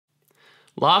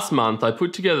Last month, I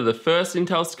put together the first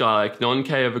Intel Skylake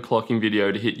non-K overclocking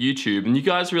video to hit YouTube, and you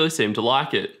guys really seem to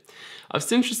like it. I've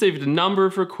since received a number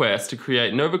of requests to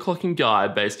create an overclocking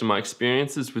guide based on my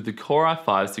experiences with the Core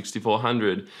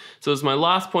i5-6400. So as my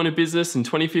last point of business in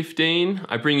 2015,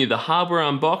 I bring you the hardware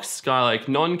unboxed Skylake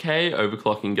non-K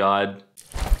overclocking guide.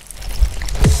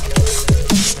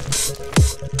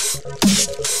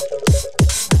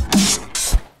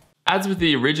 As with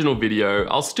the original video,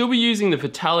 I'll still be using the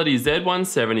Fatality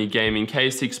Z170 Gaming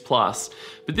K6 Plus,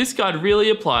 but this guide really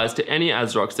applies to any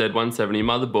Asrock Z170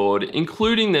 motherboard,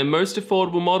 including their most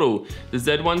affordable model, the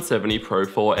Z170 Pro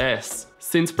 4S.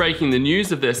 Since breaking the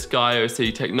news of their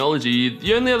SkyOC technology,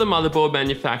 the only other motherboard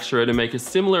manufacturer to make a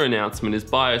similar announcement is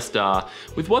BioStar,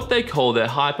 with what they call their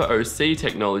Hyper-OC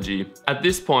technology. At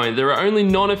this point, there are only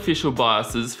non-official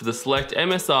BIOSes for the select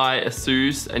MSI,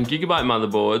 ASUS, and Gigabyte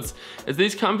motherboards, as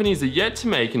these companies are yet to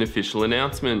make an official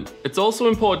announcement. It's also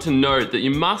important to note that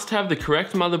you must have the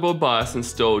correct motherboard BIOS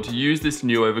installed to use this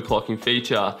new overclocking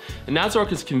feature, and Asrock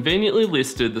has conveniently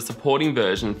listed the supporting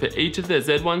version for each of their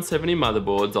Z170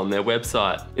 motherboards on their website.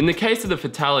 In the case of the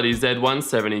Fatality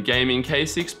Z170 Gaming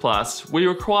K6 Plus, we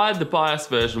required the BIOS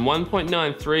version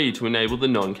 1.93 to enable the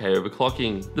non-K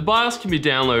overclocking. The BIOS can be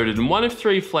downloaded in one of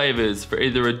three flavors for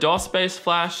either a DOS-based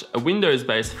flash, a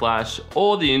Windows-based flash,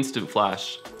 or the Instant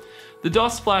Flash. The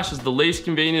DOS flash is the least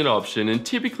convenient option, and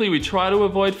typically we try to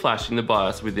avoid flashing the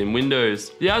BIOS within Windows.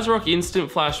 The Asrock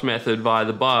Instant Flash method via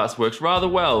the BIOS works rather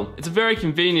well. It's very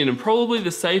convenient and probably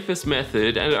the safest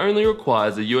method, and it only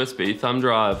requires a USB thumb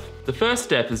drive. The first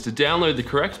step is to download the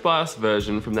correct BIOS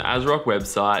version from the Asrock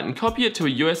website and copy it to a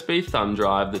USB thumb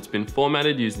drive that's been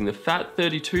formatted using the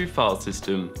FAT32 file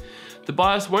system. The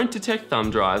BIOS won't detect thumb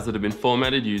drives that have been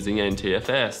formatted using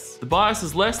NTFS. The BIOS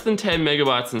is less than 10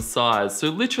 megabytes in size, so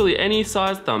literally any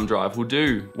size thumb drive will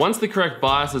do. Once the correct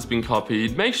BIOS has been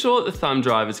copied, make sure that the thumb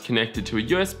drive is connected to a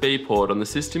USB port on the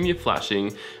system you're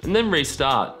flashing, and then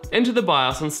restart. Enter the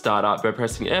BIOS on startup by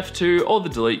pressing F2 or the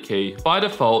delete key. By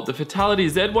default, the Fatality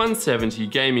Z170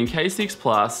 Gaming K6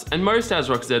 Plus, and most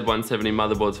Asrock Z170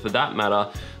 motherboards for that matter,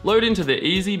 load into the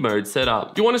easy mode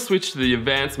setup. You want to switch to the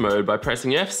advanced mode by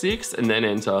pressing F6 and then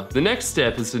enter. The next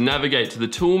step is to navigate to the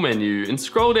tool menu and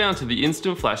scroll down to the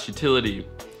Instant Flash utility.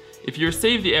 If you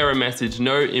receive the error message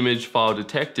 "No image file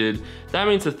detected," that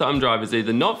means the thumb drive is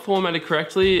either not formatted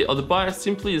correctly or the BIOS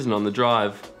simply isn't on the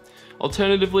drive.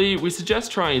 Alternatively, we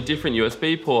suggest trying a different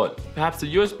USB port, perhaps a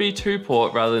USB 2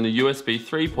 port rather than a USB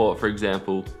 3 port for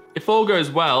example. If all goes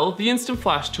well, the Instant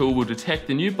Flash tool will detect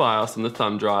the new BIOS on the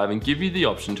thumb drive and give you the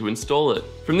option to install it.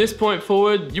 From this point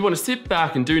forward, you want to sit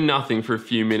back and do nothing for a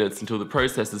few minutes until the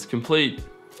process is complete.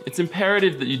 It's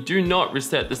imperative that you do not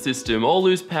reset the system or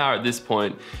lose power at this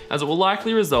point, as it will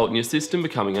likely result in your system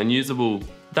becoming unusable.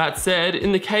 That said,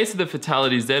 in the case of the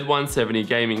Fatality Z170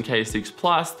 Gaming K6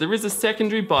 Plus, there is a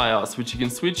secondary BIOS which you can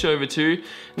switch over to,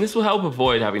 and this will help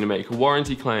avoid having to make a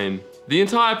warranty claim. The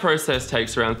entire process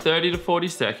takes around 30 to 40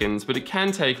 seconds, but it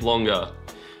can take longer.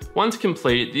 Once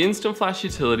complete, the Instant Flash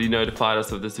utility notified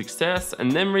us of the success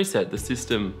and then reset the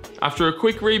system. After a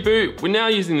quick reboot, we're now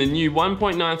using the new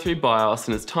 1.93 BIOS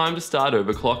and it's time to start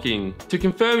overclocking. To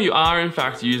confirm you are in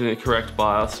fact using the correct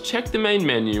BIOS, check the main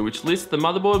menu which lists the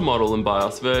motherboard model and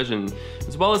BIOS version,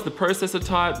 as well as the processor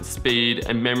type, speed,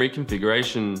 and memory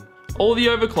configuration. All the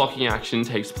overclocking action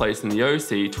takes place in the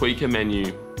OC tweaker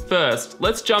menu. First,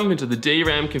 let's jump into the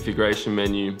DRAM configuration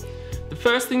menu. The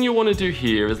first thing you'll want to do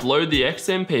here is load the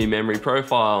XMP memory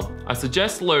profile. I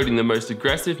suggest loading the most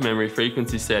aggressive memory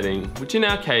frequency setting, which in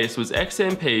our case was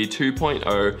XMP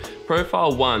 2.0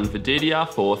 Profile 1 for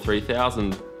DDR4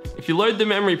 3000. If you load the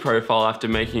memory profile after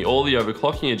making all the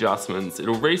overclocking adjustments,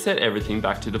 it'll reset everything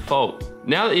back to default.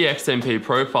 Now that the XMP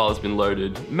profile has been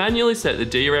loaded, manually set the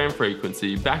DRAM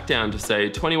frequency back down to say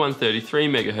 2133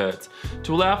 MHz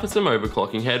to allow for some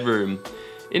overclocking headroom.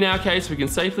 In our case, we can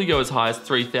safely go as high as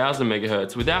 3000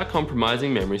 MHz without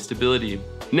compromising memory stability.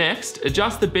 Next,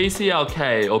 adjust the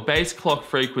BCLK or base clock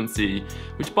frequency,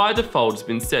 which by default has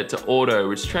been set to auto,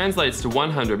 which translates to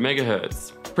 100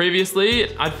 MHz.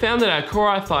 Previously, I'd found that our Core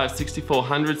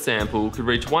i5-6400 sample could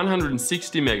reach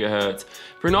 160 MHz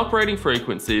for an operating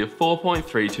frequency of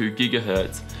 4.32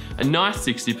 GHz, a nice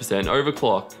 60%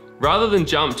 overclock. Rather than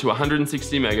jump to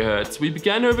 160 MHz, we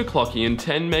began overclocking in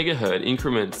 10 MHz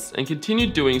increments and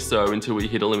continued doing so until we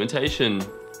hit a limitation.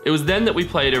 It was then that we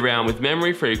played around with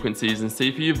memory frequencies and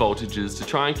CPU voltages to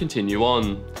try and continue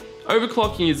on.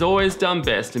 Overclocking is always done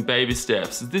best in baby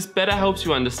steps, as this better helps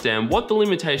you understand what the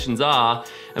limitations are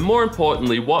and more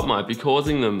importantly what might be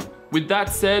causing them. With that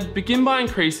said, begin by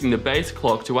increasing the base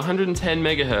clock to 110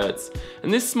 MHz,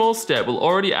 and this small step will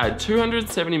already add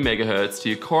 270 MHz to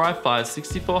your Core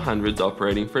i5-6400's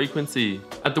operating frequency.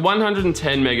 At the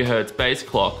 110 MHz base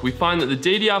clock, we find that the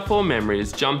DDR4 memory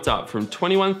has jumped up from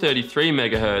 2133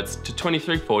 MHz to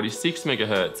 2346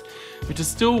 MHz, which is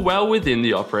still well within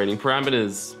the operating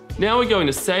parameters. Now we're going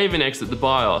to save and exit the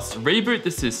BIOS, reboot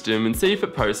the system and see if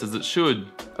it posts as it should.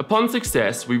 Upon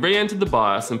success, we re-entered the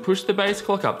BIOS and pushed the base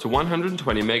clock up to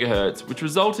 120 MHz, which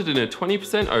resulted in a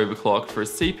 20% overclock for a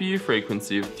CPU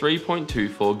frequency of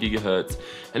 3.24 GHz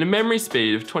and a memory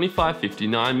speed of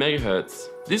 2559 MHz.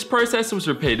 This process was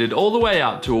repeated all the way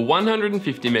up to a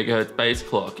 150 MHz base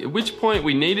clock, at which point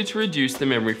we needed to reduce the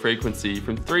memory frequency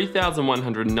from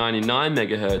 3199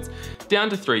 MHz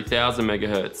down to 3000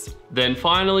 MHz. Then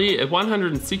finally, at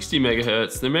 160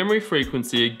 MHz, the memory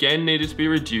frequency again needed to be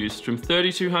reduced from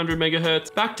 3200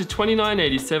 MHz back to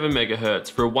 2987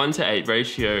 MHz for a 1:8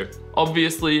 ratio.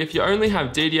 Obviously, if you only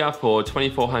have DDR4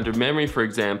 2400 memory for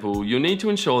example, you'll need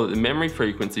to ensure that the memory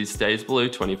frequency stays below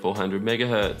 2400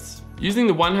 MHz. Using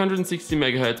the 160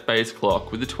 MHz base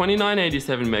clock with the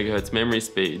 2987 MHz memory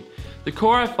speed, the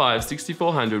Core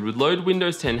i5-6400 would load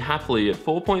Windows 10 happily at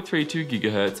 4.32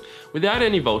 GHz without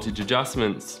any voltage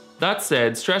adjustments. That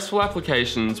said, stressful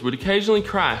applications would occasionally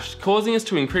crash, causing us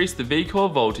to increase the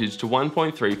vCore voltage to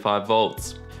 1.35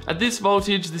 volts. At this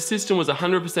voltage, the system was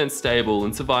 100% stable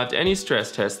and survived any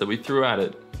stress test that we threw at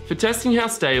it. For testing how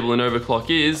stable an overclock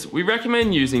is, we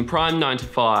recommend using Prime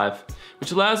 95,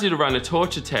 which allows you to run a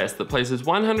torture test that places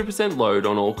 100% load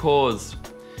on all cores.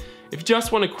 If you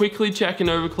just want to quickly check an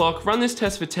overclock, run this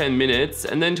test for 10 minutes,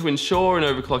 and then to ensure an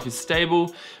overclock is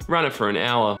stable, run it for an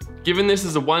hour. Given this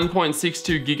is a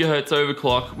 1.62 GHz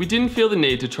overclock, we didn't feel the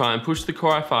need to try and push the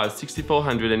Core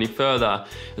i5-6400 any further,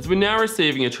 as we're now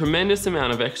receiving a tremendous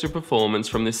amount of extra performance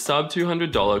from this sub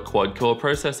 $200 quad-core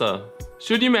processor.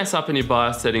 Should you mess up any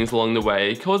BIOS settings along the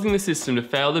way, causing the system to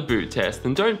fail the boot test,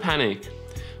 then don't panic.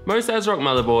 Most Asrock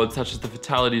motherboards, such as the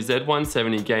Fatality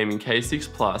Z170 Gaming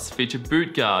K6 Plus, feature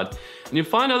boot guard, and you'll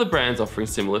find other brands offering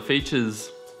similar features.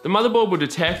 The motherboard will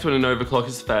detect when an overclock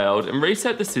has failed and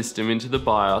reset the system into the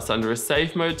BIOS under a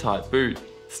safe mode type boot.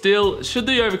 Still, should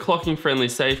the overclocking friendly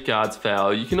safeguards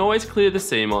fail, you can always clear the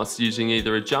CMOS using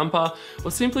either a jumper or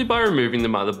simply by removing the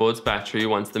motherboard's battery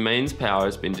once the mains power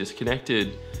has been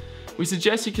disconnected. We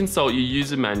suggest you consult your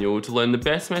user manual to learn the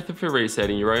best method for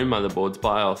resetting your own motherboard's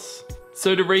BIOS.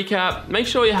 So to recap, make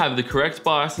sure you have the correct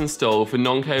BIOS installed for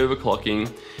non-K overclocking,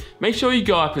 make sure you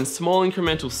go up in small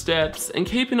incremental steps, and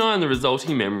keep an eye on the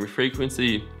resulting memory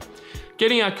frequency.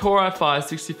 Getting our Core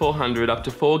i5-6400 up to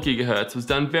 4 GHz was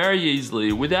done very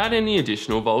easily without any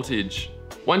additional voltage.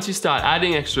 Once you start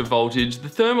adding extra voltage, the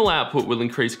thermal output will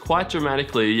increase quite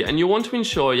dramatically, and you'll want to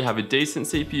ensure you have a decent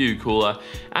CPU cooler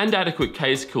and adequate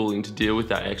case cooling to deal with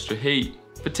that extra heat.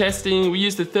 For testing, we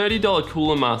used the $30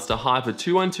 Cooler Master Hyper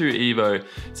 212 Evo,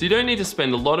 so you don't need to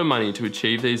spend a lot of money to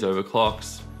achieve these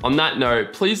overclocks. On that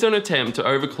note, please don't attempt to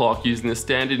overclock using the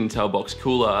standard Intel box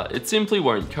cooler, it simply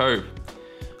won't cope.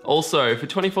 Also, for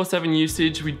 24/7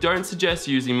 usage, we don't suggest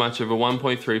using much over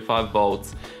 1.35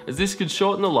 volts, as this could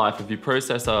shorten the life of your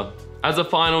processor. As a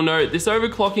final note, this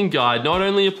overclocking guide not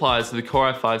only applies to the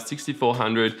Core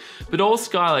i5-6400, but all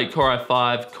Skylake Core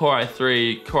i5, Core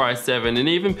i3, Core i7, and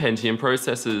even Pentium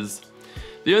processors.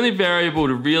 The only variable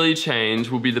to really change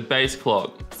will be the base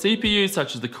clock. CPUs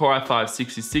such as the Core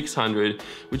i5-6600,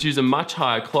 which use a much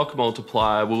higher clock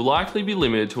multiplier, will likely be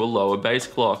limited to a lower base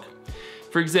clock.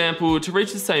 For example, to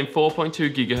reach the same 4.2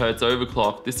 GHz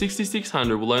overclock, the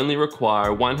 6600 will only require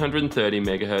a 130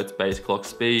 MHz base clock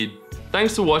speed.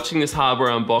 Thanks for watching this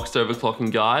hardware unboxed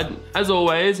overclocking guide. As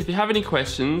always, if you have any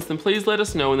questions, then please let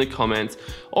us know in the comments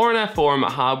or on our forum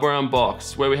at Hardware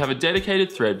Unboxed, where we have a dedicated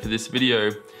thread for this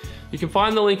video. You can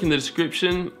find the link in the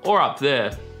description or up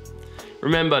there.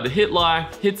 Remember to hit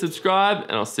like, hit subscribe,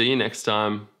 and I'll see you next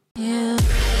time.